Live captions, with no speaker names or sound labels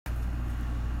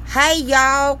Hey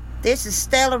y'all, this is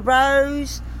Stella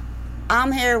Rose.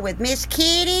 I'm here with Miss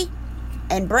Kitty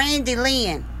and Brandi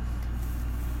Lynne.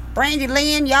 Brandi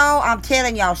Lynne, y'all, I'm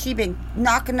telling y'all, she been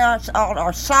knocking us on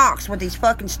our socks with these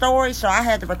fucking stories, so I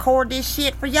had to record this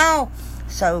shit for y'all.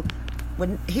 So,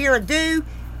 with here ado,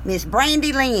 Miss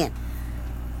Brandi Lynne.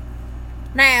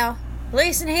 Now,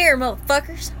 listen here,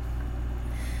 motherfuckers.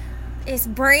 It's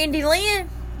Brandi Lynne,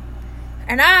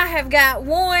 and I have got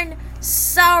one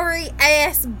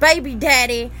sorry-ass baby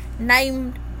daddy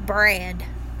named Brad.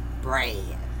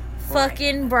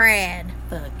 Fucking Brad.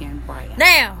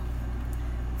 Now,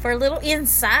 for a little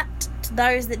insight to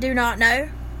those that do not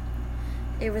know,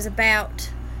 it was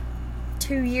about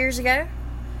 2 years ago.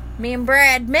 Me and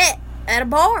Brad met at a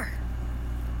bar.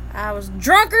 I was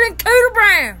drunker than Cooter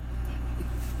Brown.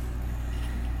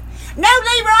 No,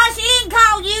 Leroy, she didn't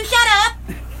call you. Shut up.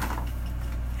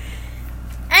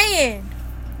 And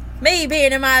me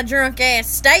being in my drunk ass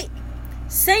state,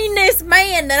 seen this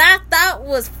man that I thought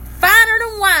was finer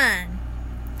than wine.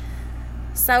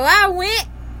 So I went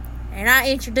and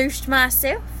I introduced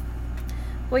myself.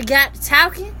 We got to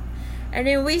talking, and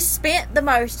then we spent the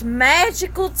most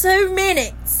magical 2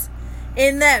 minutes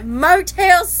in that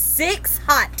Motel 6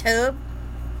 hot tub.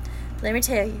 Let me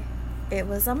tell you, it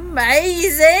was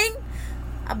amazing.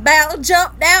 I about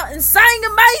jumped out and sang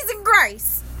Amazing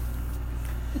Grace.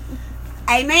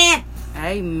 Amen.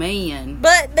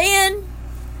 But then,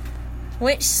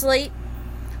 went to sleep,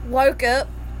 woke up,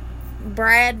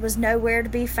 Brad was nowhere to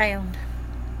be found.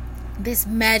 This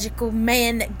magical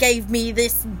man that gave me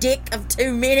this dick of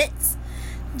 2 minutes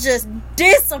just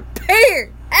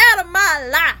disappeared out of my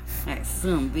life. That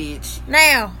son bitch.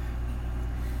 Now,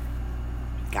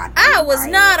 I was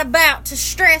not about to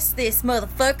stress this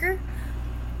motherfucker,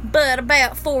 but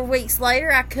about 4 weeks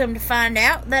later, I come to find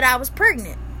out that I was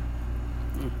pregnant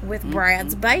with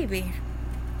Brad's baby.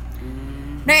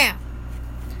 Now,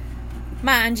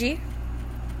 mind you,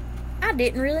 I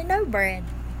didn't really know Brad,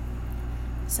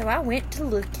 so I went to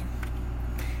looking,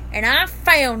 and I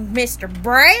found Mr.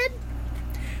 Brad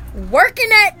working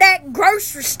at that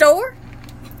grocery store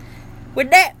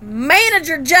with that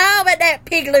manager job at that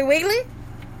Piggly Wiggly,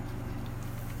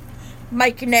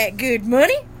 making that good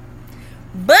money.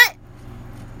 But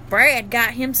Brad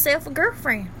got himself a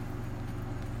girlfriend.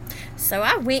 So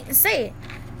I went and said,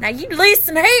 now you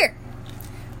listen here.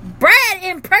 Brad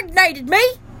impregnated me.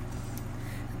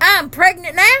 I'm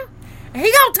pregnant now, and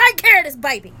he gonna take care of this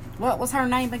baby. What was her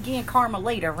name again?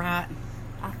 Carmelita, right?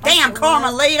 Damn,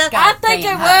 Carmelita. I think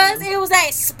it was. It was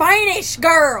that Spanish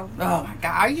girl. Oh my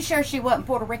God. Are you sure she wasn't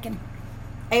Puerto Rican?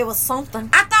 It was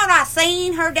something. I thought I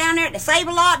seen her down there at the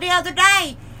Save-A-Lot the other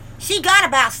day. She got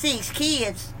about 6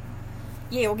 kids.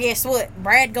 Yeah, well, guess what?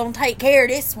 Brad gonna take care of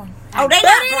this one. Oh, they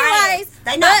not Brad.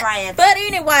 They not Brad. But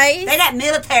anyways, they that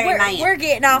military man. We're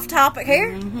getting off topic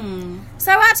here. Mm-hmm.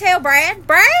 So I tell Brad,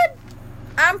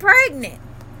 I'm pregnant.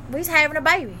 We's having a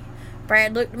baby.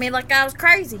 Brad looked at me like I was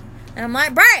crazy. And I'm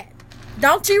like, Brad,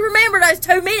 don't you remember those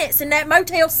 2 minutes in that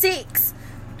Motel 6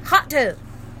 hot tub?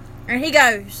 And he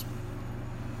goes,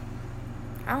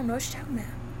 I don't know what you're talking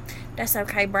about. That's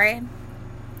okay, Brad.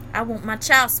 I want my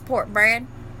child support, Brad.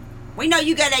 We know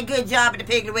you got that good job at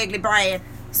the Piggly Wiggly, Brad.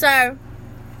 So,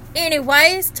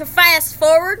 anyways, to fast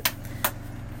forward,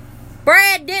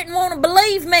 Brad didn't want to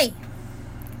believe me.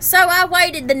 So I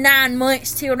waited the 9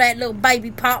 months till that little baby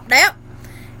popped out.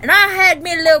 And I had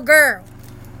me a little girl.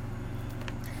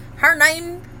 Her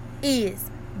name is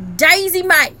Daisy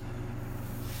Mae.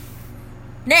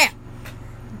 Now,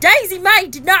 Daisy Mae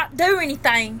did not do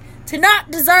anything to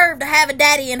not deserve to have a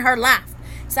daddy in her life.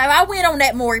 So I went on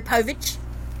that Maury Povich,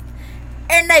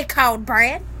 and they called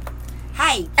Brad.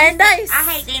 Hey, and I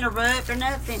hate to interrupt or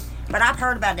nothing, but I've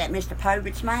heard about that Mr.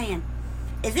 Povich man.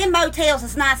 Is them motels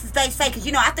as nice as they say? Because,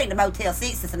 you know, I think the Motel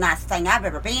 6 is the nicest thing I've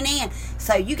ever been in.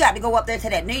 So you got to go up there to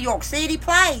that New York City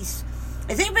place.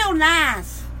 Is it real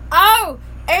nice? Oh,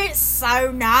 it's so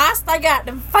nice. They got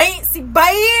them fancy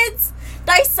beds.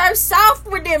 They so soft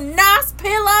with them nice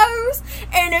pillows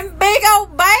and them big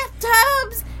old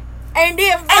bathtubs. And you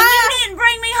didn't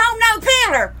bring me home no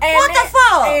pillar. What the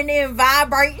fuck? And them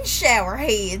vibrating shower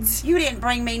heads. You didn't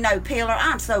bring me no pillar.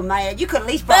 I'm so mad. You could at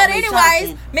least brought me something. But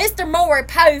anyways, Mr. Maury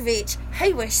Povich,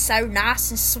 he was so nice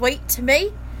and sweet to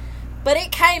me. But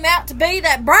it came out to be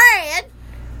that Brad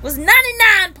was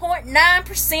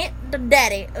 99.9% the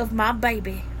daddy of my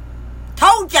baby.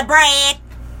 Told you, Brad.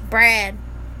 Brad,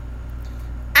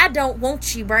 I don't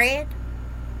want you, Brad.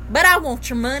 But I want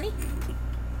your money.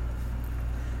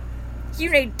 You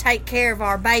need to take care of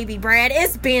our baby, Brad.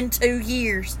 It's been 2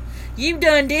 years. You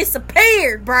done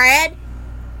disappeared, Brad.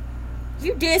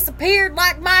 You disappeared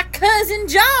like my cousin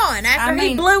John after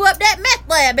he blew up that meth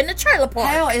lab in the trailer park.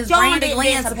 How is John Brandi didn't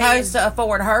Lynne disappear. supposed to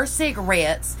afford her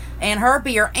cigarettes and her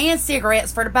beer and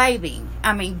cigarettes for the baby?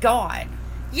 I mean, God.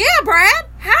 Yeah, Brad.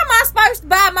 How am I supposed to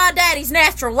buy my daddy's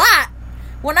natural light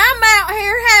when I'm out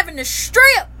here having to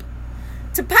strip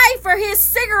to pay for his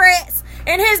cigarettes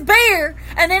and his beer,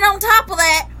 and then on top of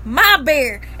that, my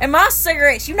beer and my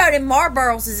cigarettes? You know them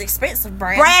Marlboros is expensive,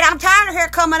 Brad. Brad, I'm tired of her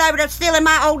coming over there stealing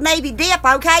my Old Navy dip,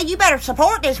 okay? You better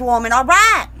support this woman, all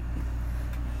right?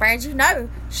 Brad, you know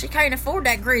she can't afford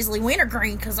that grizzly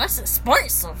wintergreen because that's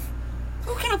expensive.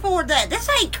 Who can afford that? This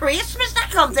ain't Christmas. That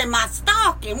comes in my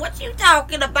stocking. What you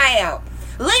talking about?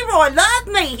 Leroy loved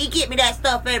me. He get me that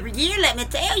stuff every year, let me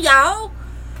tell y'all.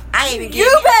 I even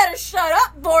You better shut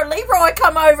up before Leroy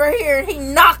come over here and he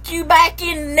knock you back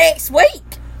in next week.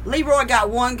 Leroy got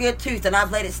one good tooth, and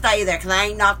I've let it stay there because I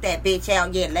ain't knocked that bitch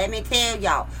out yet. Let me tell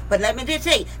y'all. But let me just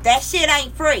tell you, that shit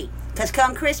ain't free. Because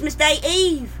come Christmas Day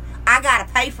Eve, I got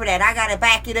to pay for that. I got to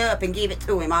back it up and give it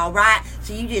to him, all right?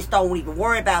 So you just don't even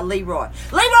worry about Leroy.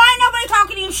 Leroy, ain't nobody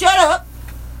talking to you. Shut up.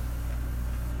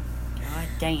 God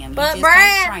damn. But you just Brad-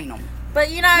 can't train them. But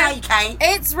you know, No, you can't.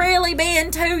 it's really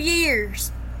been 2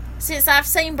 years since I've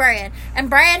seen Brad. And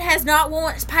Brad has not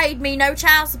once paid me no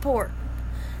child support.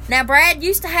 Now, Brad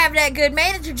used to have that good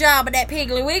manager job at that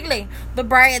Piggly Wiggly, but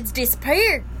Brad's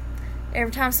disappeared.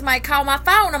 Every time somebody called my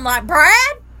phone, I'm like,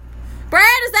 Brad? Brad,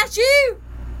 is that you?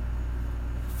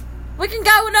 We can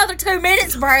go another 2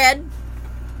 minutes, Brad.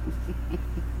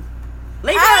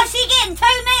 Leroy, she getting 2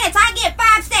 minutes. I get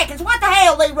 5 seconds. What the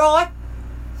hell, Leroy?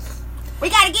 We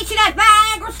got to get you that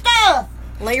Viagra stuff.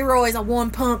 Leroy's a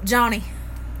one-pump Johnny.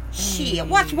 Shit,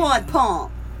 what's one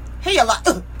pump? He'll like,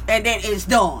 and then it's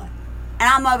done. And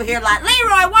I'm over here like,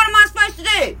 Leroy, what am I supposed to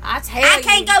do? I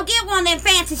can't go get one of them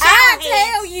fancy shower I heads.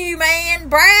 tell you, man,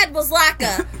 Brad was like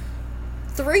a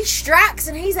 3 strikes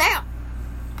and he's out.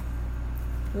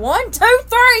 1, 2,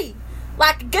 3.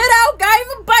 Like a good old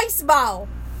game of baseball.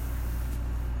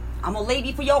 I'm going to leave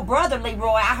you for your brother,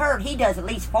 Leroy. I heard he does at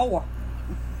least 4.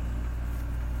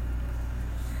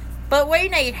 But we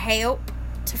need help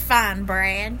to find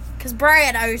Brad. Because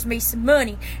Brad owes me some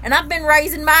money. And I've been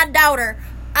raising my daughter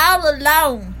all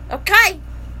alone. Okay?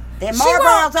 Them She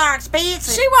Marlboros are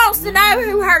expensive. She wants to know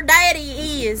who her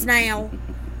daddy is now.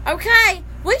 Okay?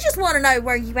 We just want to know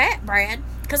where you at, Brad.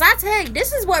 Because I tell you,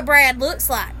 this is what Brad looks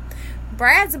like.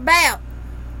 Brad's about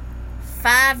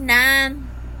 5'9".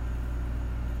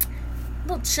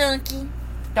 Little chunky.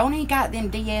 Don't he got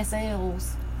them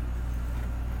DSLs?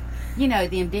 You know,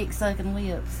 them dick-sucking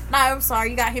lips. No, I'm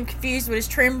sorry. You got him confused with his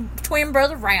twin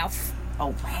brother, Ralph.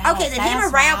 Oh, wow. Okay, did him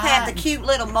and Ralph have the cute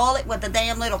little mullet with the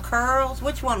damn little curls?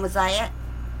 Which one was that?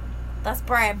 That's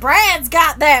Brad. Brad's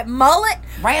got that mullet.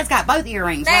 Brad's got both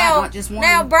earrings, Now, right? Not just one.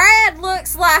 now Brad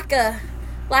looks like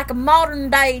a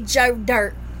modern-day Joe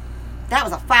Dirt. That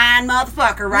was a fine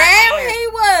motherfucker right now there. he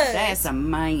was. That's a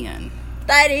man.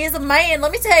 That is a man.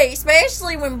 Let me tell you,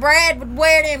 especially when Brad would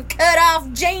wear them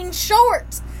cut-off jean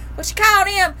shorts. What you call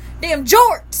them? Them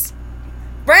jorts.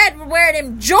 Brad would wear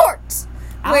them jorts.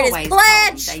 I With always his call plaid,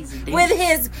 them Daisy Dukes. with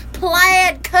his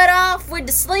plaid cut off, with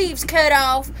the sleeves cut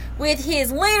off, with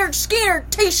his Leonard Skinner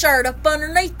t-shirt up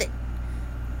underneath it.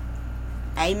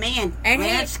 Amen. And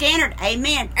Leonard Skinner.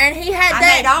 Amen. And he had I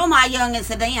that made all my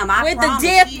youngins to them. I with the promise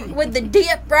dip, you. with the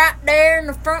dip right there in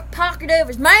the front pocket of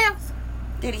his mouth.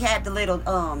 Did he have the little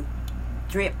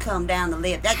drip come down the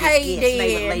lip? That just He gets me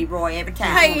did. with Leroy every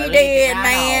time. He lick it did, right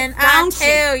man. off. I Don't you?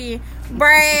 tell you,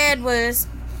 Brad was,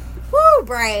 woo,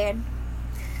 Brad.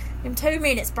 In 2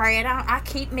 minutes, Brad. I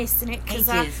keep missing it because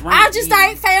He just I went just you.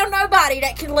 ain't found nobody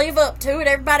that can live up to it.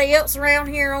 Everybody else around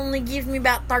here only gives me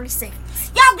about 30 seconds.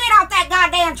 Y'all get off that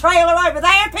goddamn trailer over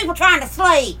there. People trying to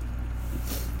sleep.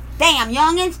 Damn,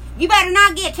 youngins. You better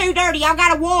not get too dirty. Y'all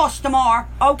gotta wash tomorrow.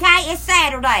 Okay? It's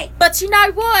Saturday. But you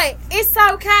know what? It's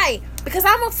okay because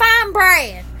I'm going to find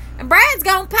Brad. And Brad's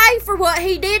going to pay for what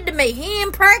he did to me. He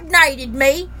impregnated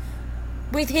me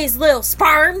with his little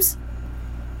sperms.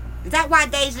 Is that why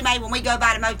Daisy Mae, when we go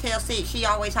by the Motel 6, she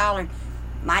always hollering,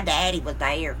 my daddy was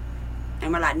there?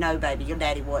 And we're like, no, baby, your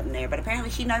daddy wasn't there. But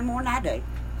apparently she know more than I do.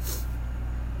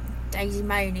 Daisy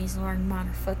Mae needs to learn to mind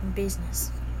her fucking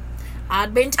business.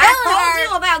 I'd been telling I her.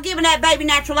 told you about giving that baby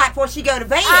natural light before she go to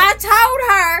bed. I told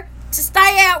her to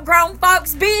stay out grown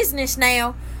folks' business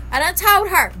now. And I told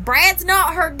her, Brad's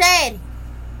not her daddy.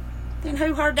 Then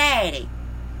who her daddy?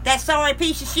 That sorry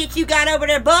piece of shit you got over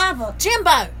there, Bubba?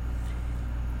 Jimbo.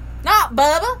 Not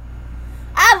Bubba.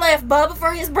 I left Bubba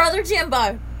for his brother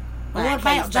Jimbo. Well, I what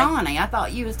can't about stay- Johnny? I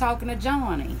thought you was talking to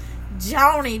Johnny.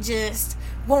 Johnny just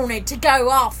wanted to go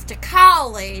off to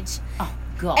college. Oh,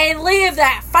 God. and live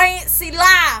that fancy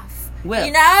life. Well,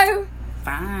 you know?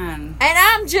 Fine. And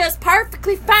I'm just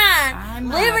perfectly fine I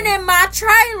know. living in my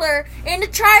trailer in the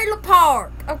trailer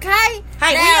park, okay?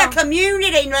 Hey, now, we a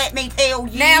community, let me tell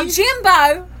you. Now,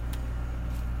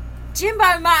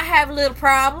 Jimbo might have a little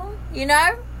problem, you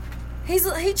know? He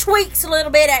tweaks a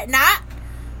little bit at night.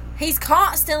 He's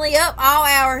constantly up all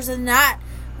hours of the night,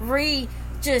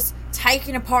 just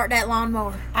taking apart that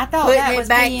lawnmower. I thought putting that it was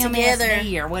back PMSD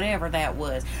together. or whatever that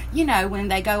was. You know, when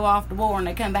they go off to war and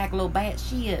they come back a little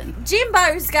batshit.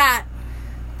 Jimbo's got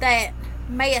that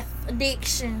meth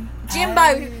addiction.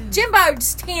 Jimbo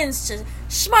just tends to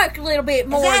smoke a little bit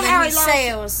more than he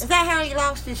sells. Is that how he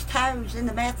lost his toes in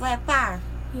the meth lab fire?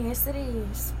 Yes, it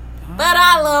is. But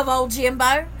I love old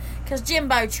Jimbo, because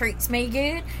Jimbo treats me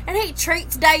good, and he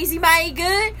treats Daisy Mae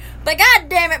good. But God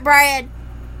damn it, Brad,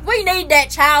 we need that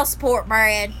child support,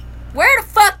 Brad. Where the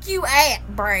fuck you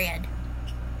at, Brad?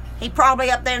 He probably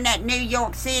up there in that New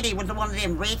York City with one of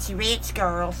them rich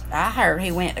girls. I heard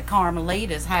he went to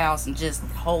Carmelita's house and just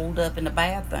holed up in the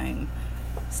bathroom.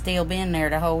 Still been there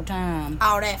the whole time.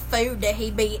 All that food that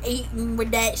he be eating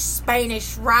with that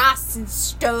Spanish rice and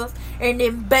stuff and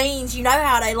them beans, you know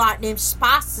how they like them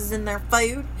spices in their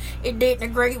food. It didn't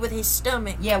agree with his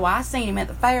stomach. Yeah, well, I seen him at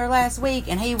the fair last week,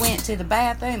 and he went to the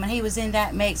bathroom, and he was in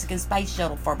that Mexican space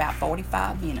shuttle for about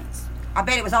 45 minutes. I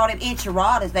bet it was all them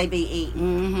enchiladas they be eating.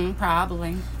 Mm-hmm,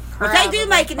 probably. But they do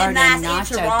making them Or nice them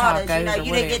nacho enchiladas. You know, tacos or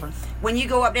you didn't get whatever. when you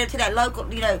go up there to that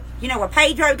local. You know where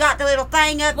Pedro got the little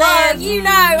thing up Well, there. you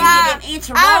know, get them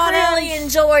enchiladas. I really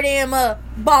enjoy them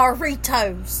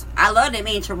burritos. I love them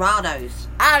enchiladas.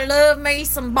 I love me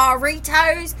some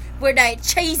burritos with that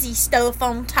cheesy stuff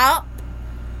on top,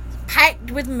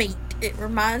 packed with meat. It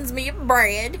reminds me of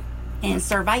bread. And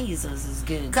cervezas is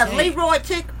good, Cause too. Leroy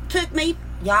took me.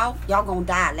 Y'all gonna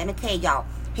die. Let me tell y'all.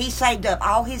 He saved up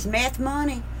all his meth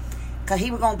money, cause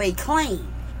he was gonna be clean.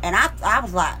 And I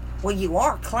was like, well, you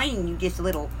are clean. You just a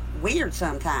little weird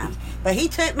sometimes. But he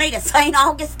took me to St.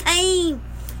 Augustine.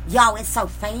 Y'all, it's so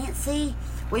fancy.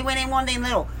 We went in one of them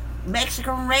little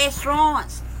Mexican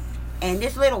restaurants, and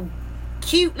this little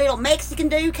cute little Mexican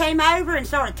dude came over and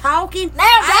started talking.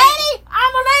 Now, Daddy,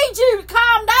 I'm gonna need you to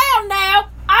calm down now.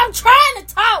 I'm trying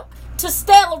to talk to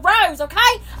Stella Rose, okay?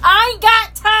 I ain't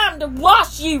got time to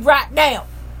wash you right now.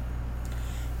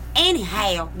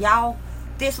 Anyhow, y'all,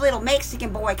 this little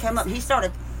Mexican boy come up and he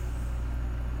started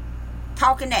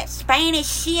talking that Spanish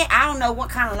shit. I don't know what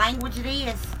kind of language it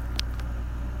is.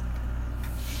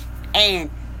 And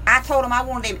I told him I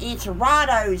wanted them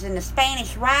enchiladas and the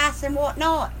Spanish rice and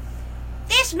whatnot.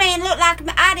 This man looked like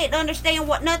I didn't understand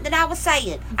nothing I was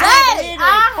saying. Daddy,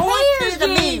 I I point to the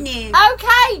hear menu. you.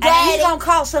 Okay, And Daddy. he's gonna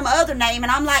call some other name,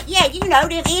 and I'm like, yeah, you know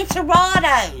them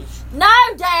enchiladas. No,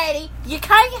 Daddy, you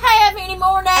can't have any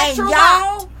more And natural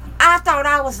y'all, I thought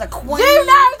I was the queen. You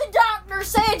know the doctor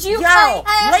said you can't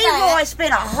have Leroy that.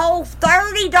 spent a whole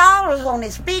 $30 on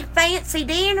this big fancy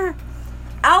dinner.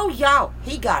 Oh, y'all,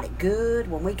 he got it good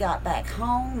when we got back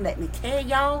home. Let me tell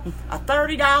y'all, a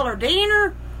 $30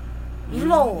 dinner.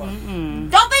 Lord.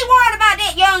 Mm-mm. Don't be worried about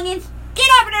that, youngins. Get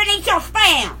over there and eat your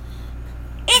spam.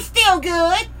 It's still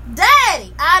good.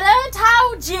 Daddy, I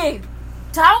done told you.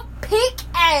 Don't pick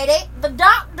at it. The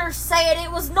doctor said it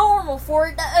was normal for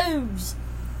it to ooze.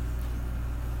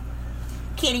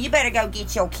 Kitty, you better go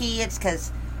get your kids,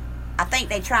 because I think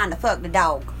they trying to fuck the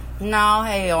dog. No,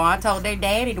 hell, I told their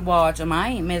daddy to watch them. I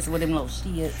ain't messing with them little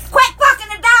shits. Quit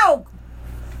fucking the dog.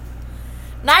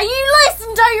 Now you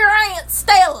listen to your Aunt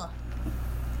Stella.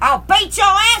 I'll beat your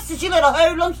asses, you little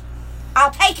hoodlums.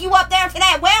 I'll take you up there to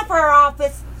that welfare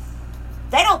office.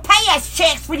 They don't pay us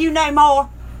checks for you no more.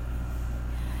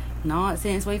 Not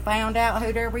since we found out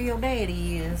who their real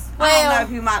daddy is. I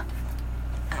don't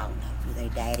know who their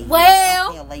daddy is.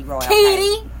 Well, Don't tell Leroy, okay?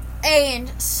 Kitty and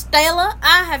Stella,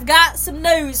 I have got some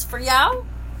news for y'all.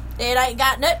 It ain't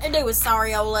got nothing to do with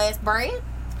sorry old ass Brad.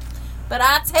 But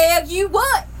I tell you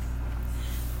what,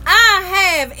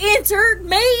 I have entered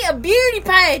me a beauty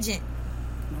pageant.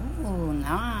 Ooh,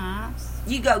 nice.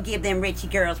 You go give them Richie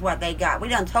girls what they got. We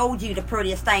done told you the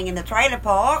prettiest thing in the trailer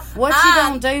park. What you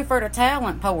gonna do for the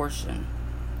talent portion?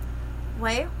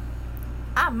 Well,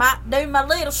 I might do my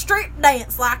little strip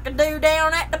dance like I do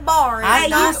down at the bar. I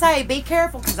And gotta say, be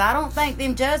careful, because I don't think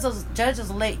them judges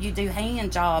will let you do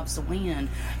hand jobs to win.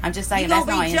 I'm just saying You that's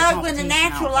gonna not be in the juggling the competition, I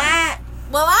don't natural think. light.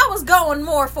 Well, I was going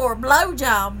more for a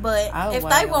blowjob, but Oh, if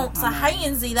they well, want a I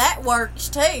mean- handsy, that works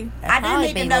too. That'd I probably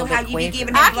didn't be even a know little how bit you be quicker.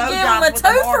 giving I them can give 'em blowjobs a with the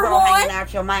 2 for marble hanging 1.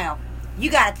 out your mouth.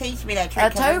 You gotta teach me that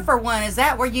trick. A 2 for 1, is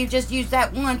that where you just use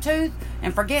that one tooth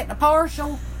and forget the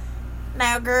partial?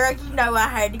 Now, girl, you know I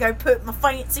had to go put my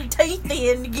fancy teeth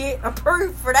in to get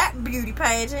approved for that beauty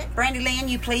pageant. Brandi Lynne,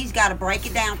 you please got to break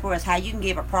it down for us how you can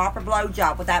give a proper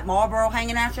blowjob with that Marlboro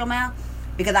hanging out your mouth.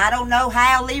 Because I don't know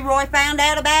how Leroy found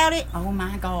out about it. Oh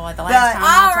my God! The last time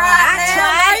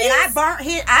I tried,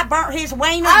 and I burnt his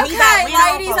wiener. Okay,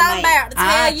 ladies, I'm about to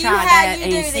tell you how you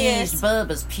do this.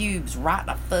 Bubba's pubes right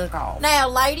the fuck off. Now,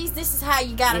 ladies, this is how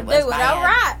you gotta do it. All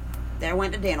right. There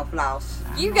went the dental floss.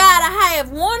 You gotta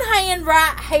have one hand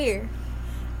right here,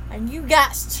 and you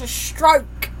got to stroke.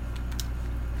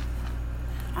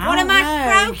 What am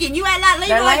I stroking? You act like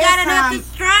Leroy got enough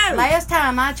to stroke. Last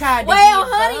time I tried to Well,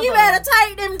 honey, you better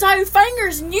take them 2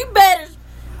 fingers and you better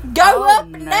go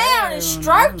up and down and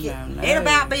stroke it.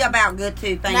 It'll be about good 2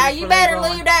 fingers. Now, you better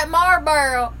leave that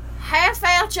Marlboro half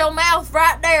out your mouth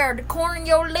right there, the corner of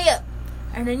your lip.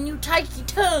 And then you take your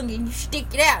tongue and you stick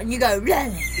it out and you go,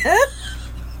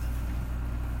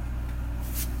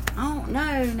 Oh,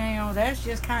 no, now, that's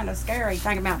just kind of scary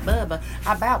thinking about Bubba.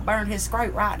 I about burned his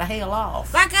scrote right the hell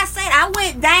off. Like I said, I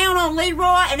went down on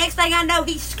Leroy, and next thing I know,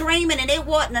 he's screaming, and it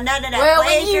wasn't none of that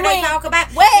pleasure they talk about.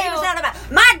 He was talking about,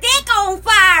 my dick on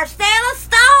fire, Stella,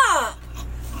 stop!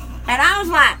 And I was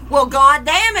like, well, God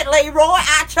damn it, Leroy,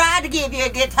 I tried to give you a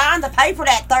good time to pay for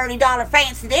that $30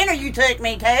 fancy dinner you took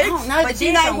me to. I don't know, but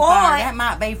you know what? That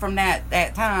might be from that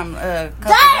time a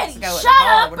couple Daddy, weeks ago at shut the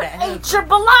bar up with that and eat your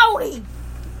baloney.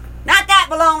 Not that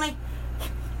baloney.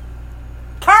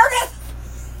 Curtis,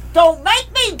 don't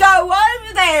make me go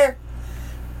over there.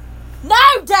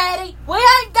 No, Daddy, we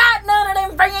ain't got none of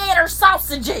them Vienna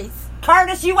sausages.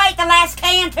 Curtis, you ate the last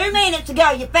can 2 minutes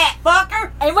ago, you fat fucker.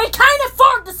 And we can't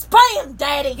afford to spend,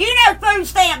 Daddy. You know food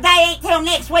stamp day ain't till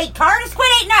next week, Curtis.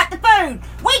 Quit eating up the food.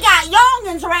 We got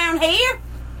youngins around here.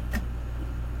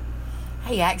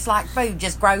 He acts like food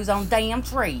just grows on damn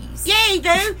trees. Yeah, he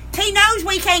do. He knows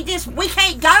we can't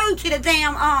go to the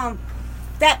damn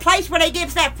that place where they give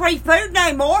us that free food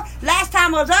no more. Last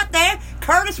time I was up there,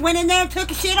 Curtis went in there and took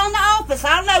a shit on the office.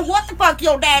 I don't know what the fuck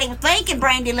your daddy was thinking,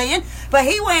 Brandi Lynne, but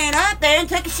he went up there and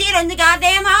took a shit in the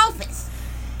goddamn office.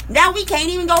 Now we can't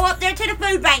even go up there to the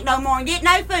food bank no more and get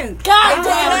no food. God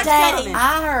damn, Daddy.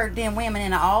 I heard them women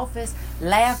in the office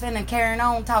laughing and carrying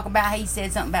on, talking about he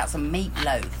said something about some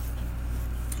meatloaf.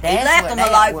 He left them a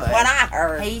loaf, what I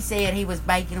heard. He said he was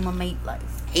baking them a meatloaf.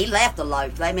 He left a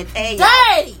loaf, let me tell you.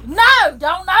 Daddy, no,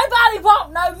 don't nobody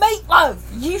want no meatloaf.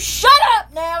 You shut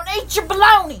up now and eat your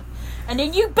bologna. And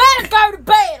then you better go to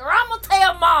bed or I'm going to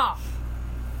tell Mom.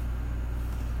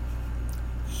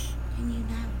 And you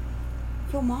know,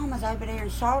 your mama's over there in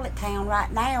Charlottetown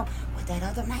right now with that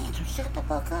other man, so shut the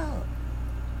fuck up.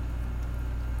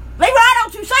 Leroy,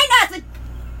 don't you say nothing.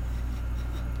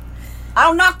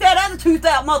 I'll knock that other tooth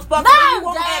out, motherfucker. No, you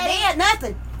won't Daddy. have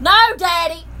nothing. No,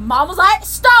 Daddy. Mama's at the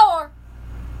store.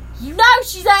 You know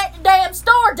she's at the damn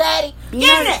store, Daddy.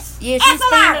 Eunice! Yeah, she's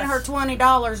spending her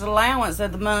 $20 allowance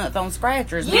of the month on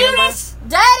scratchers. Eunice!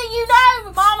 Daddy, you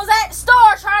know Mama's at the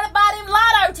store trying to buy them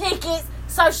lotto tickets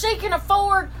so she can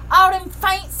afford all them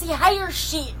fancy hair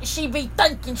shit she be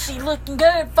thinking she looking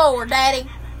good for, Daddy.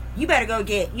 You better go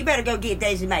get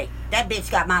Daisy Mae. That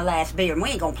bitch got my last beer, and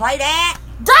we ain't gonna play that.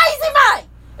 Daisy Mae!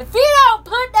 If you don't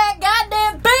put that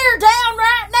goddamn beer down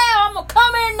right now, I'm gonna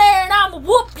come in there and I'm gonna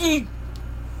whoop you.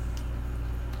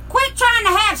 Quit trying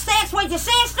to have sex with your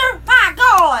sister. My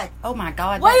God. Oh my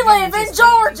God. We live in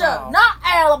Georgia, not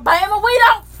Alabama. We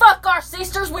don't fuck our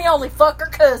sisters. We only fuck our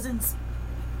cousins.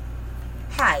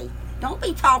 Hey, don't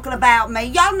be talking about me.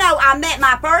 Y'all know I met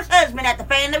my first husband at the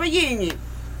family reunion.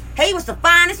 He was the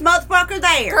finest motherfucker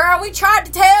there. Girl, we tried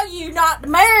to tell you not to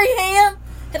marry him.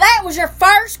 That was your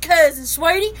first cousin,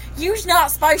 sweetie. You's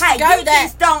not supposed to go you that.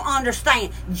 just don't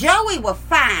understand. Joey was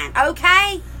fine,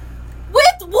 okay?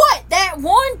 With what? That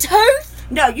one tooth?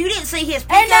 No, you didn't see his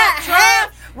pickup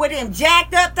truck with him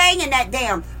jacked up thing and that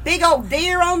damn big old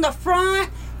deer on the front?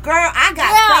 Girl, I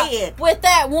got fed. With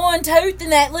that one tooth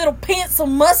and that little pencil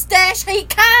mustache he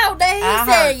called that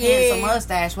he said, pencil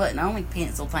mustache wasn't the only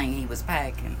pencil thing he was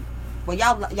packing. Well,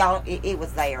 y'all, it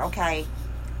was there, okay?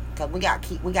 Because we got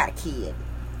a kid.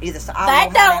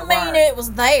 That don't mean it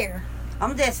was there.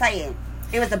 I'm just saying.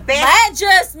 It was the best that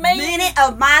just means minute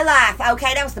of my life,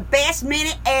 okay? That was the best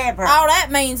minute ever. All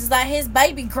that means is that his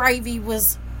baby gravy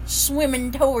was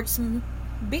swimming towards some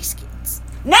biscuits.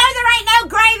 No, there ain't no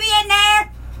gravy in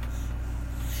there.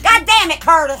 God damn it,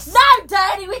 Curtis. No,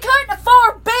 Daddy, we couldn't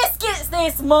afford biscuits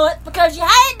this month because you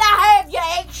had to have your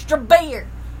extra beer.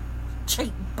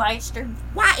 Cheap bastard.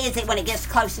 Why is it when it gets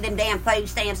close to them damn food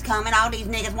stamps coming, all these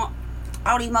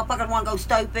motherfuckers want to go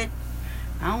stupid?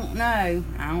 I don't know.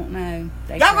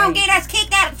 Y'all gonna get us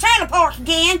kicked out of the trailer park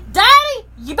again. Daddy,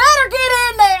 you better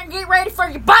get in there and get ready for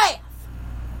your bath.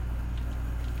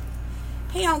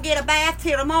 He don't get a bath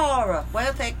till tomorrow.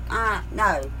 Well,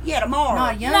 no. Yeah, tomorrow.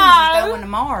 No, Young's No. is going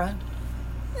tomorrow.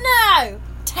 No,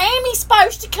 Tammy's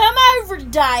supposed to come over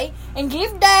today and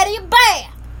give Daddy a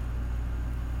bath.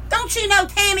 Don't you know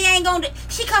Tammy ain't gonna do...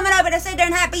 She coming over to sit there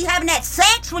and be having that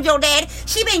sex with your daddy.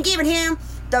 She been giving him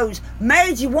those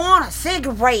marijuana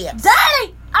cigarettes.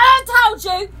 Daddy, I told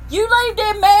you, you leave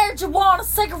them marijuana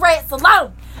cigarettes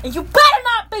alone. And you better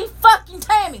not be fucking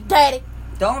Tammy, Daddy.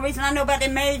 The only reason I know about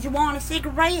them marijuana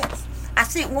cigarettes, I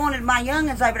sent one of my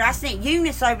youngins over there. I sent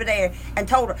Eunice over there and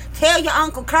told her, tell your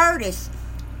Uncle Curtis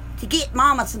to get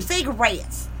Mama some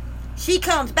cigarettes. She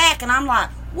comes back and I'm like,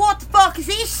 what the fuck is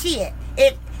this shit?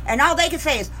 And all they can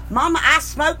say is, Mama, I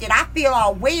smoked it. I feel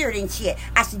all weird and shit.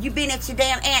 I said, you been at your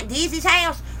damn Aunt Dizzy's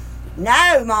house?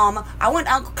 No, Mama. I went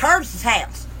to Uncle Curtis's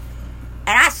house.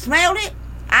 And I smelled it.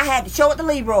 I had to show it to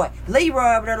Leroy.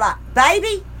 Leroy over there like,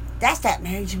 baby, that's that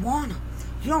marijuana.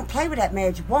 You don't play with that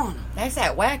marijuana. That's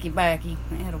that wacky backy.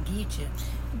 That'll get you.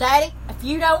 Daddy, if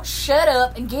you don't shut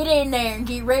up and get in there and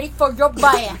get ready for your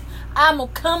bath, I'm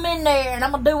going to come in there and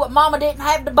I'm going to do what Mama didn't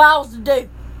have the balls to do.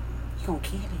 You gonna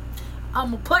kill him?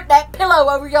 I'm going to put that pillow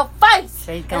over your face.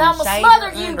 And I'm going to smother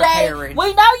you, Daddy.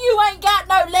 We know you ain't got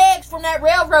no legs from that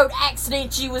railroad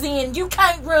accident you was in. You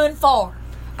can't run far.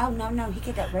 Oh, no. He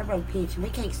get that railroad pension. We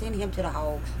can't send him to the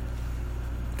hogs.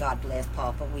 God bless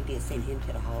Papa. We did send him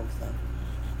to the hogs, though.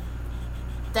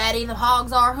 Daddy, the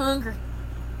hogs are hungry.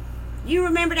 You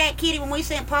remember that, Kitty, when we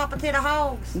sent Papa to the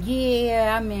hogs?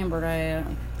 Yeah, I remember that.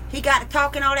 He got to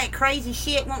talking all that crazy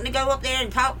shit, wanting to go up there and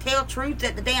tell truth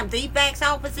at the damn DFACS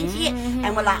office and shit.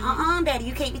 And we're like, Daddy,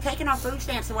 you can't be taking our food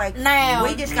stamps away. Now,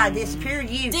 we just got to disappear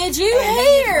you. Did you and he just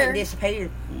went hear? and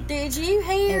disappeared. Did you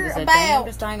hear It was the about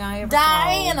damnedest thing I ever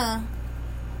Diana?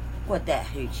 What that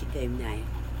hoochie do now?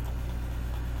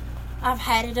 I've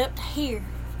had it up to here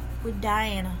with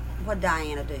Diana. What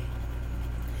Diana do?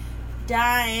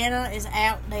 Diana is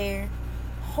out there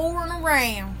whoring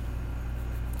around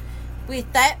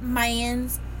with that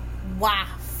man's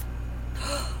wife.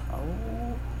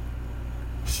 Oh.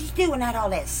 She's doing all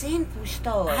that sinful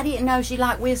stuff. I didn't know she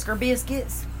liked Whisker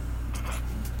biscuits.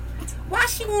 Why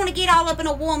she want to get all up in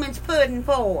a woman's pudding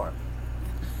for?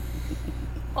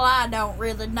 Well, I don't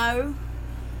really know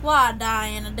why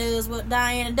Diana does what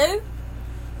Diana do.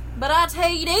 But I'll tell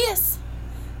you this.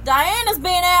 Diana's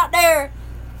been out there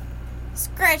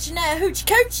scratching that hoochie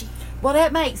coochie. Well,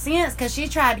 that makes sense, because she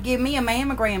tried to give me a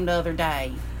mammogram the other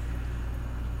day.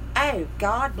 Oh,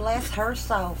 God bless her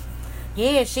soul.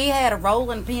 Yeah, she had a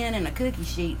rolling pin and a cookie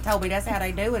sheet. Told me that's how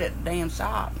they do it at the damn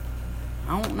shop.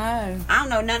 I don't know. I don't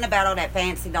know nothing about all that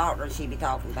fancy doctor she be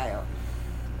talking about.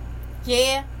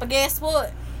 Yeah, but guess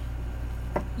what?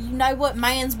 You know what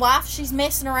man's wife she's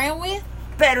messing around with?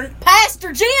 Better.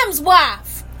 Pastor Jim's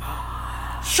wife.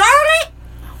 Charlotte?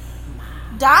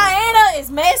 Diana is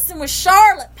messing with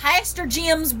Charlotte, Pastor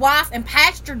Jim's wife, and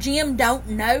Pastor Jim don't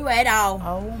know at all.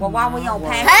 Oh, Well, why we on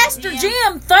Pastor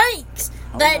Jim thinks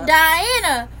that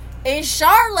Diana and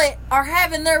Charlotte are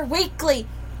having their weekly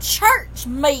church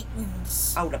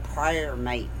meetings. Oh, the prayer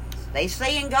meetings. They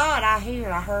seeing God, I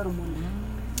hear. I heard them one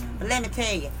day. But let me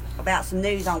tell you about some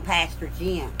news on Pastor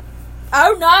Jim.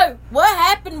 Oh no, what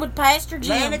happened with Pastor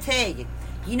Jim? Let me tell you.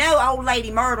 You know old lady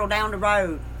Myrtle down the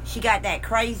road? She got that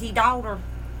crazy daughter.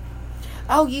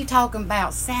 Oh, you talking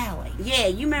about Sally? Yeah,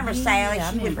 you remember Yeah, Sally?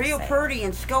 I She was remember real Sally. pretty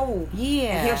in school.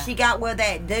 Yeah. Until she got with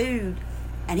that dude.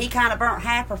 And he kind of burnt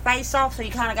half her face off, so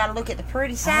you kind of got to look at the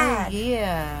pretty side. Oh,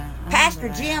 yeah. I Pastor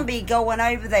remember that. Jim be going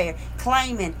over there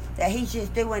claiming that he's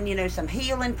just doing, some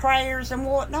healing prayers and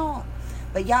whatnot.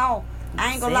 But y'all,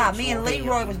 I ain't gonna lie, me and Sexual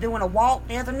Leroy healing. was doing a walk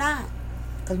the other night.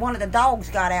 Because one of the dogs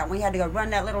got out and we had to go run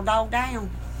that little dog down.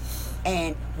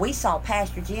 And we saw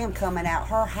Pastor Jim coming out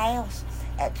her house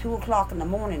at 2 o'clock in the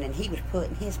morning and he was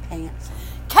putting his pants on.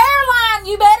 Caroline,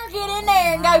 you better get in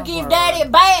there and go My give word. Daddy a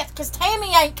bath, because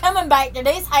Tammy ain't coming back to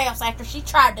this house after she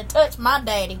tried to touch my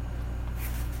daddy.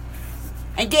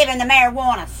 And give him the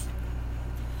marijuanas.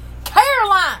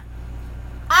 Caroline,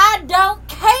 I don't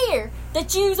care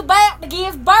that you's about to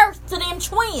give birth to them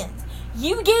twins.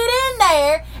 You get in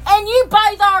there and you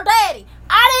bathe our daddy.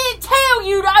 I didn't tell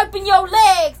you to open your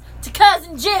legs to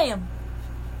Cousin Jim.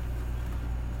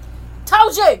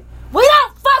 Told you, we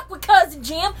don't fuck with Cousin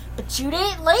Jim, but you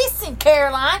didn't listen,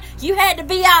 Caroline. You had to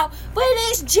be out with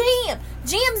this Jim.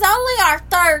 Jim's only our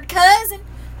third cousin.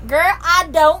 Girl, I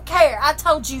don't care. I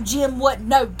told you Jim wasn't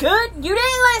no good. You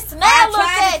didn't listen. Now I look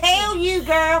tried at to tell you,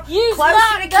 girl. You's Closer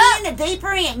to knocked up. kin, the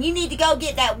deeper in. You need to go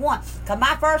get that one. Because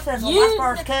my first husband, You,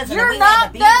 my first cousin, you're and we had a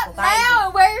knocked beautiful up baby. now,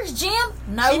 and where's Jim?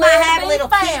 Nowhere She might to have a be little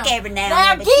found. kick every now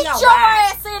Now and then, but get she your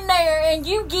alright. ass in there and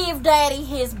you give Daddy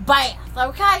his bath,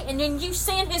 okay? And then you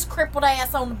send his crippled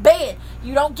ass on the bed.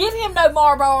 You don't give him no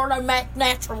Marlboro or no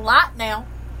natural light now.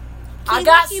 I See,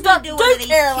 got what you stuck been to doing to these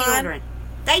Caroline. children?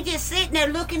 They just sitting there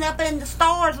looking up in the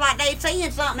stars like they seeing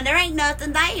something, and there ain't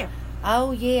nothing there.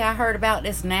 Oh, yeah, I heard about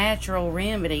this natural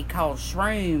remedy called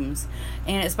shrooms.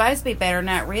 And it's supposed to be better than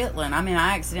that Ritalin. I mean,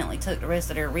 I accidentally took the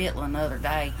rest of their Ritalin the other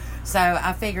day. So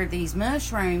I figured these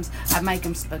mushrooms, I'd make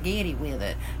them spaghetti with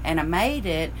it. And I made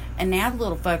it, and now the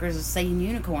little fuckers are seeing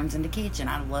unicorns in the kitchen.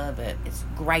 I love it. It's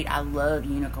great. I love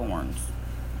unicorns.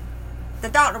 The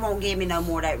doctor won't give me no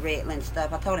more of that Ritalin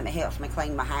stuff. I told him it helps me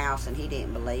clean my house, and he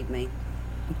didn't believe me.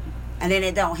 And then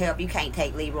it don't help. You can't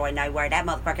take Leroy nowhere. That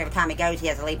motherfucker, every time he goes, he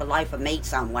has to leave a loaf of meat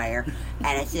somewhere.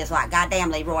 And it's just like,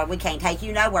 goddamn, Leroy, we can't take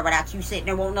you nowhere without you sitting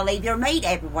there wanting to leave your meat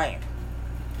everywhere.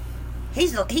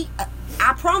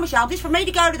 I promise y'all, just for me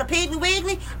to go to the Piggly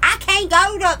Wiggly, I can't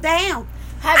go up down.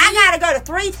 I gotta go to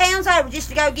 3 towns over just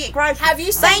to go get groceries. Have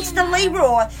you seen? Thanks to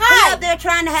Leroy. Hey, He up there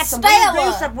trying to have some Stella.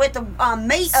 weird juice with the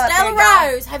meat up there, Stella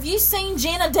y'all. Rose, have you seen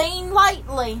Jenna Dean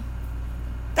lately?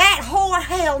 That whore,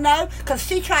 hell no, because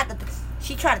she tried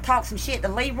to talk some shit to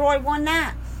Leroy one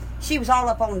night. She was all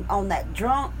up on that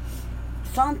drunk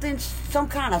some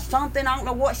kind of something. I don't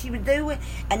know what she was doing.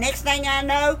 And next thing I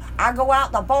know, I go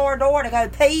out the bar door to go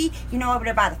pee. You know, over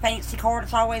there by the fancy car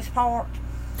that's always parked.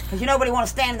 Because nobody want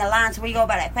to stand in the line, so we go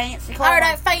by that fancy car. Or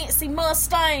that fancy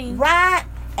Mustang. Right.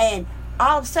 And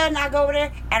all of a sudden I go over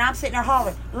there and I'm sitting there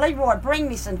hollering, Leroy, bring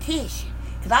me some tissue.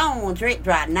 Because I don't want to drip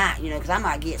dry tonight, because I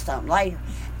might get something later.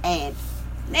 And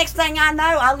next thing I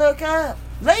know, I look up.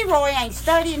 Leroy ain't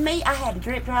studying me. I had to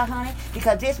drip dry, honey,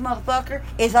 because this motherfucker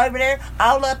is over there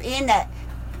all up in that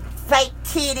fake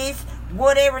titties,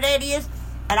 whatever that is.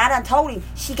 And I done told him,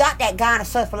 she got that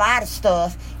gynosyphilitis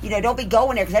stuff. Don't be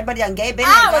going there because everybody done been there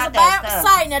and I was got that about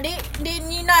stuff. to say, now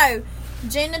didn't you know,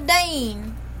 Jenna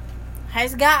Dean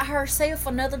has got herself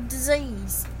another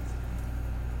disease.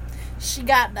 She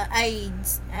got the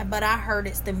AIDS, but I heard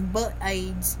it's them butt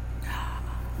AIDS.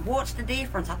 What's the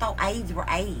difference? I thought AIDS were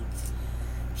AIDS.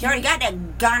 She already got that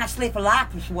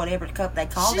gynosyphilitis, whatever the cup they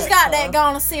call it. She's got that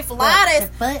gynosyphilitis.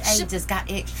 The butt AIDS has got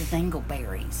extra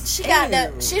dingleberries. She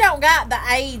don't got the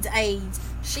AIDS.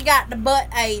 She got the butt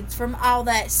AIDS from all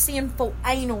that sinful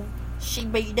anal she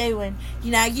be doing.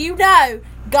 You know,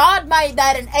 God made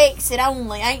that an exit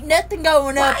only. Ain't nothing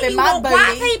going up in my booty.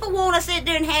 Why people want to sit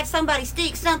there and have somebody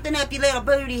stick something up your little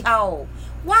booty hole?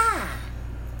 Why?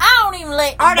 I don't even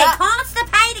let. Are they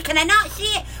constipated? Can they not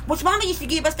shit? Which Mama used to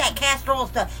give us that castor oil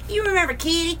stuff. You remember,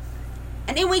 Kitty?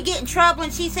 And then we get in trouble,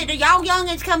 and she said, "Y'all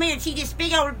youngins come here," and she just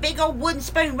big old wooden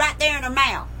spoon right there in her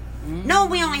mouth. Mm-hmm. No,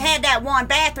 we only had that one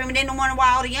bathroom, and then no wonder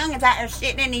why all the youngins out there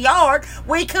sitting in the yard.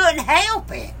 We couldn't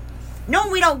help it. No,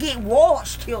 we don't get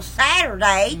washed till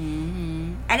Saturday,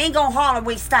 and then gonna holler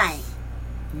we stink.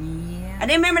 Yeah. And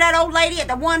then remember that old lady at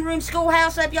the one-room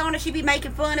schoolhouse up yonder? She be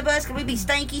making fun of us because we be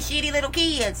stinky, shitty little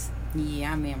kids. Yeah,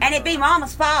 I remember. And it be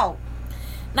Mama's fault.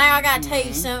 Now I gotta tell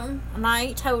you something, and I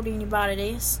ain't told anybody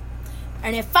this.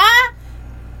 And if I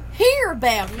hear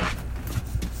about it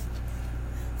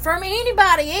from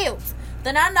anybody else,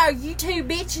 then I know you two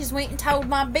bitches went and told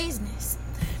my business.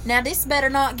 Now this better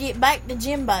not get back to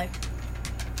Jimbo.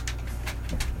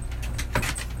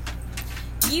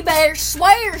 You better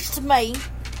swears to me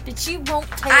that you won't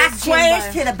tell I Jimbo.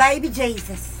 swears to the baby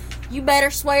Jesus. You better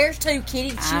swears too,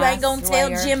 Kitty, that you ain't gonna tell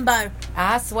Jimbo.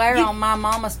 I swear on my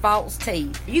mama's false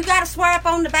teeth. You gotta swear up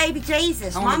on the baby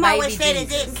Jesus. On Mama the baby always said Jesus.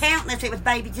 it didn't count unless it was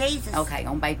baby Jesus. Okay,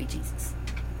 on baby Jesus.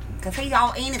 Because he's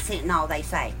all innocent and all they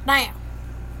say. Now,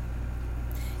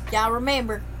 y'all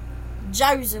remember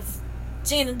Joseph,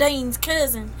 Jenna Dean's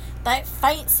cousin, that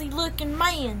fancy looking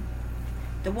man.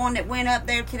 The one that went up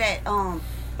there to that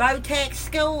Botex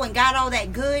school and got all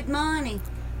that good money.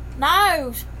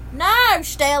 No,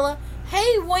 Stella.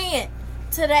 He went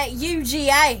to that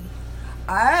UGA.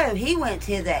 Oh, he went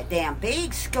to that damn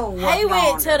big school. He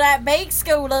went to that big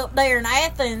school up there in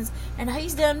Athens, and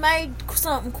he's done made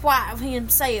something quite of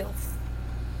himself.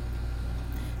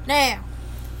 Now,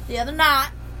 the other night,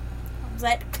 I was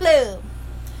at the club,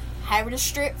 having a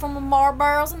strip from my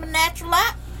Marlboros and my Natural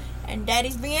Light, and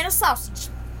Daddy's Vienna sausage.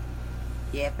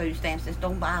 Yeah, food stamps just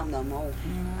don't buy them no more.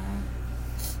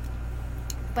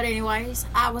 But anyways,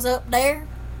 I was up there,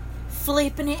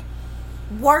 flipping it,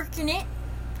 working it,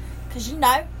 because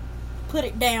put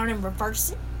it down and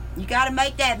reverse it. You got to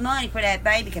make that money for that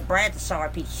baby, because Brad's a sorry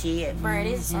piece of shit. Brad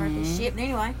is a sorry piece of shit. But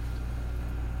anyway,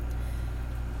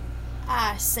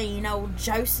 I seen old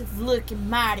Joseph looking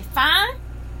mighty fine.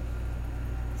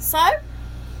 So,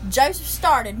 Joseph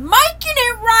started making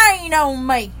it rain on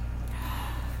me.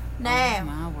 Now, Oh,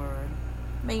 my word.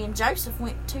 me and Joseph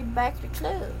went to the back of the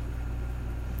club.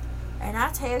 And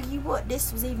I tell you what,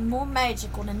 this was even more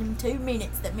magical than them 2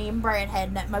 minutes that me and Brad had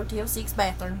in that Motel 6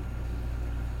 bathroom.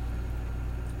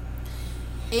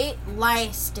 It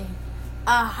lasted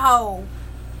a whole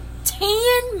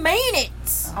 10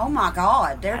 minutes. Oh my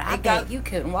God. I bet you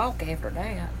couldn't walk after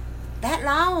that. that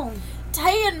long.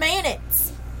 10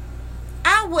 minutes.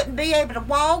 I wouldn't be able to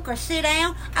walk or sit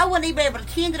down. I wouldn't even be able to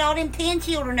tend to all them 10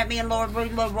 children that me and Lord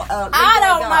I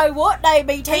don't know what they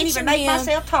be Can't even teaching make him.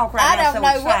 myself talk right I now. don't so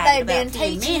know what excited they've been about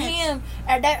 10 teaching minutes. him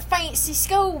at that fancy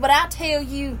school, but I tell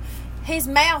you, his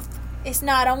mouth is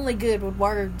not only good with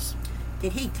words.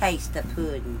 Did he taste the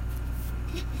pudding?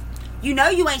 You know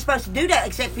you ain't supposed to do that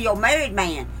except for your married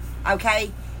man,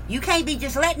 okay? You can't be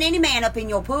just letting any man up in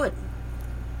your pudding.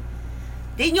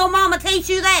 Didn't your mama teach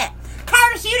you that?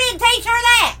 Curtis, you didn't teach her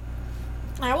that.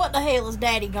 Now, what the hell is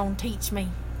Daddy gonna teach me?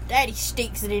 Daddy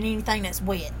sticks it in anything that's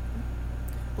wet.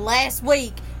 Last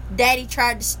week, Daddy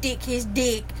tried to stick his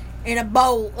dick in a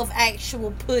bowl of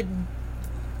actual pudding.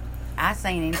 I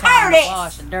seen him trying Curtis! to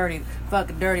wash a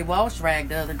fucking dirty wash rag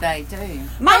the other day, too.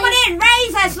 Mama didn't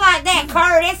raise us like that,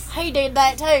 Curtis. He did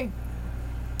that too.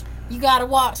 You gotta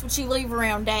watch what you leave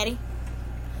around, Daddy.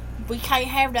 We can't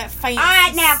have that fancy. All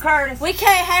right now, Curtis. We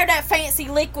can't have that fancy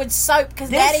liquid soap because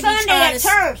This Daddy be Sunday trying at to.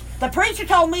 church, the preacher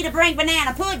told me to bring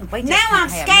banana pudding. We just Now I'm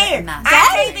can't have scared. nothing I nice.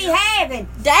 can't be having.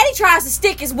 Daddy tries to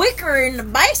stick his wicker in the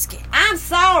basket. I'm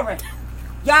sorry.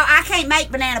 Y'all, I can't make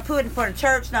banana pudding for the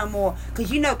church no more,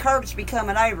 because you know Curtis be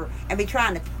coming over and be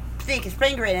trying to stick his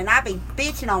finger in it, and I be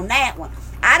bitching on that one.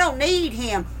 I don't need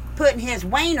him putting his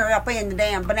wiener up in the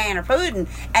damn banana pudding,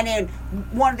 and then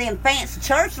one of them fancy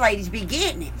church ladies be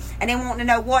getting it, and then wanting to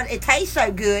know what it tastes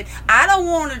so good. I don't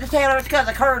want her to tell her it's because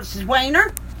of Curtis's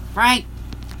wiener. Frank,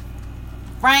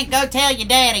 go tell your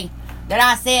daddy that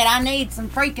I said I need some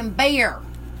freaking beer.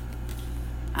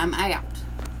 I'm out.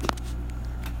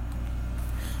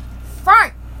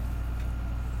 Frank,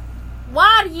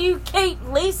 why do you keep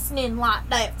listening like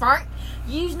that, Frank?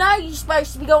 You know you're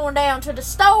supposed to be going down to the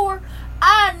store.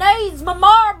 I needs my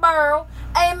Marlboro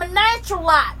and my natural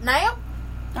light now.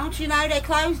 Don't you know they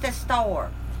closed the store?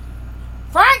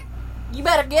 Frank, you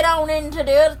better get on into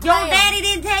the other Your town. daddy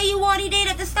didn't tell you what he did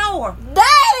at the store.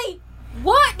 Daddy,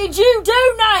 what did you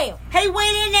do now? He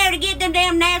went in there to get them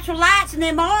damn natural lights and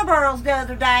them Marlboros the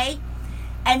other day.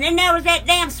 And then there was that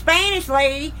damn Spanish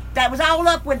lady that was all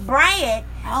up with Brad.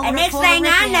 All and the next Puerto thing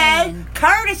I know, Rican.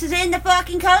 Curtis is in the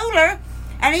fucking cooler.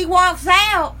 And he walks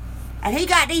out. And he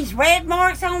got these red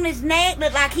marks on his neck.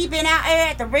 Looked like he been out there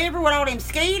at the river with all them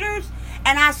skeeters.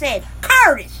 And I said,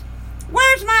 Curtis,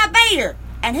 where's my beer?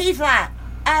 And he's like,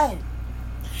 oh,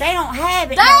 they don't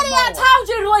have it Daddy, no more. I told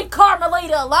you to leave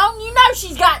Carmelita alone. You know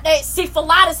she's got that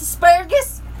syphilitis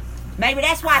asparagus. Maybe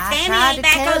that's why I Tammy tried ain't to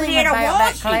back tell over him here to about that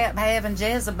watch you. clap having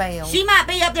Jezebel. She might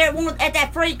be up there at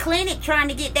that free clinic trying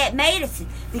to get that medicine.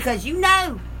 Because you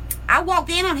know, I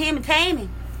walked in on him and Tammy.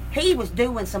 He was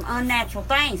doing some unnatural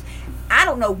things. I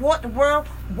don't know what the world,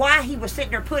 why he was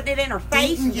sitting there putting it in her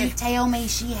face Didn't and you just tell me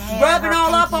she had rubbing her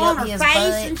all up pinky on her his face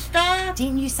butt? and stuff.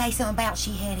 Didn't you say something about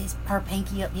she had her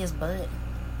pinky up his butt?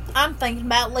 I'm thinking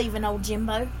about leaving old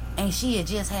Jimbo. And she had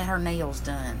just had her nails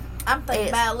done. I'm thinking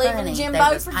It's about leaving funny, Jimbo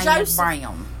they was for painted Joseph.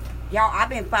 brown. Y'all, I've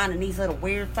been finding these little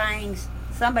weird things.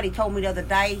 Somebody told me the other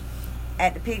day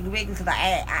at the Piggly Wiggly, because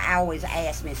I always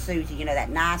ask Miss Susie, you know, that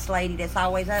nice lady that's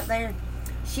always up there.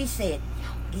 She said,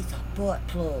 it's a butt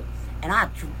plug. And I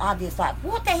just like,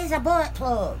 what the hell's a butt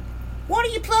plug? What are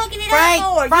you plugging it Frank,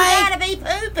 up for? Frank, You gotta be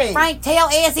pooping. Frank, tell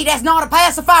Essie that's not a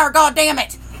pacifier,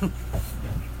 goddammit.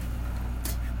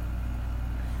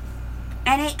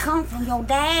 And it come from your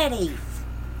daddy.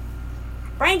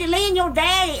 Brandi Lynne, your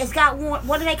daddy has got one.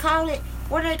 What do they call it?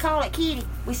 What do they call it, Kitty?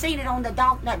 We seen it on that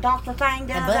doctor thing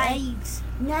the The other butt day. AIDS.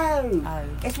 No. Oh.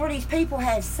 It's where these people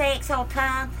have sex all the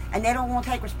time and they don't want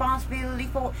to take responsibility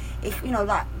for it. It's, you know,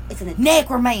 like, it's an...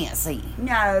 Necromancy.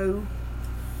 No.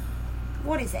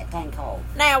 What is that thing called?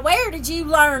 Now, where did you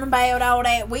learn about all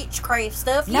that witchcraft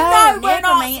stuff? You No, know we're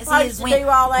not necromancy supposed is to when do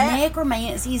all that.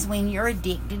 necromancy is when you're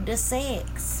addicted to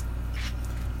sex.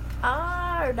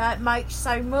 Oh, that makes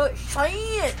so much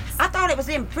sense. I thought it was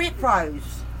them print pros.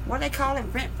 What do they call them?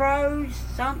 Print pros?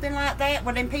 Something like that?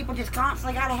 Where them people just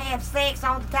constantly got to have sex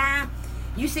all the time.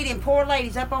 You see them poor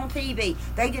ladies up on TV.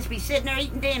 They just be sitting there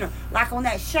eating dinner. Like on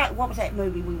that show. What was that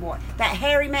movie we watched? That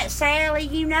Harry Met Sally,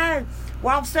 you know.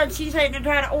 Well, all of a sudden she's sitting there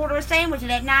trying to order a sandwich at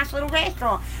that nice little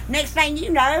restaurant. Next thing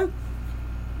you know,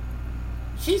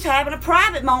 she's having a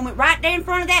private moment right there in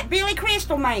front of that Billy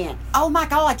Crystal man. Oh my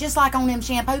God, just like on them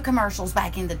shampoo commercials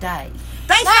back in the day.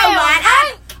 They so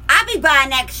like, I be buying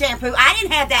that shampoo. I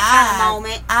didn't have that kind of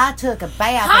moment. I took a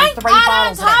bath Hank, and 3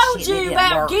 bottles of that I shit. done told you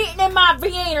about getting in my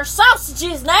Vienna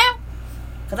sausages now.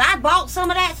 Because I bought some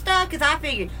of that stuff because I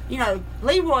figured, you know,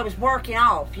 Leroy was working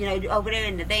off, you know, over there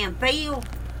in the damn field.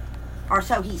 Or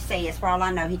so he says. For all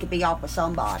I know, he could be off with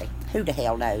somebody. Who the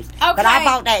hell knows? Okay. But I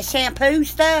bought that shampoo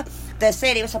stuff that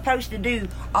said it was supposed to do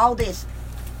all this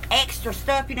extra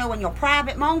stuff, you know, in your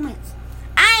private moments.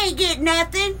 I ain't getting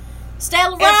nothing.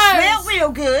 Stella Rose. It smelled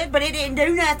real good, but it didn't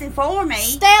do nothing for me.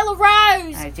 Stella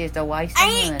Rose. It's just a waste of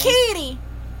money. Aunt Kitty.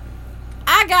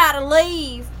 I gotta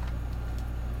leave.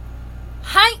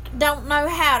 Hank don't know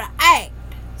how to act.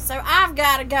 So I've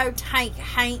gotta go take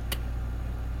Hank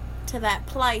to that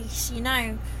place, you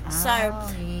know. So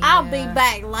I'll be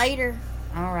back later.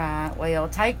 All right. Well,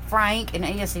 take Frank and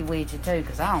Essie with you, too,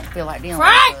 because I don't feel like dealing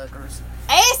Frank! with fuckers.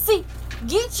 Essie,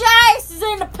 get your asses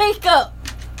in the pickup.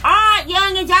 All right,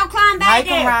 youngins, y'all climb back Make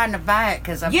them there. ride in the back,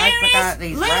 because I think we got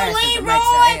these Little rashes that Leroy, makes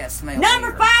the ass smell number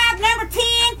weird. 5, number 10,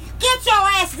 get your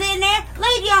asses in there.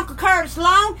 Leave your Uncle Curtis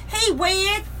alone. He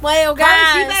weird. Well, Curtis,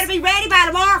 guys, you better be ready by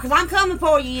tomorrow, because I'm coming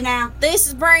for you now. this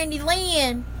is Brandi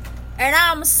Lynne, and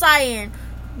I'm saying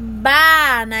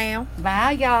bye now.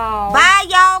 Bye, y'all. Bye,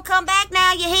 y'all.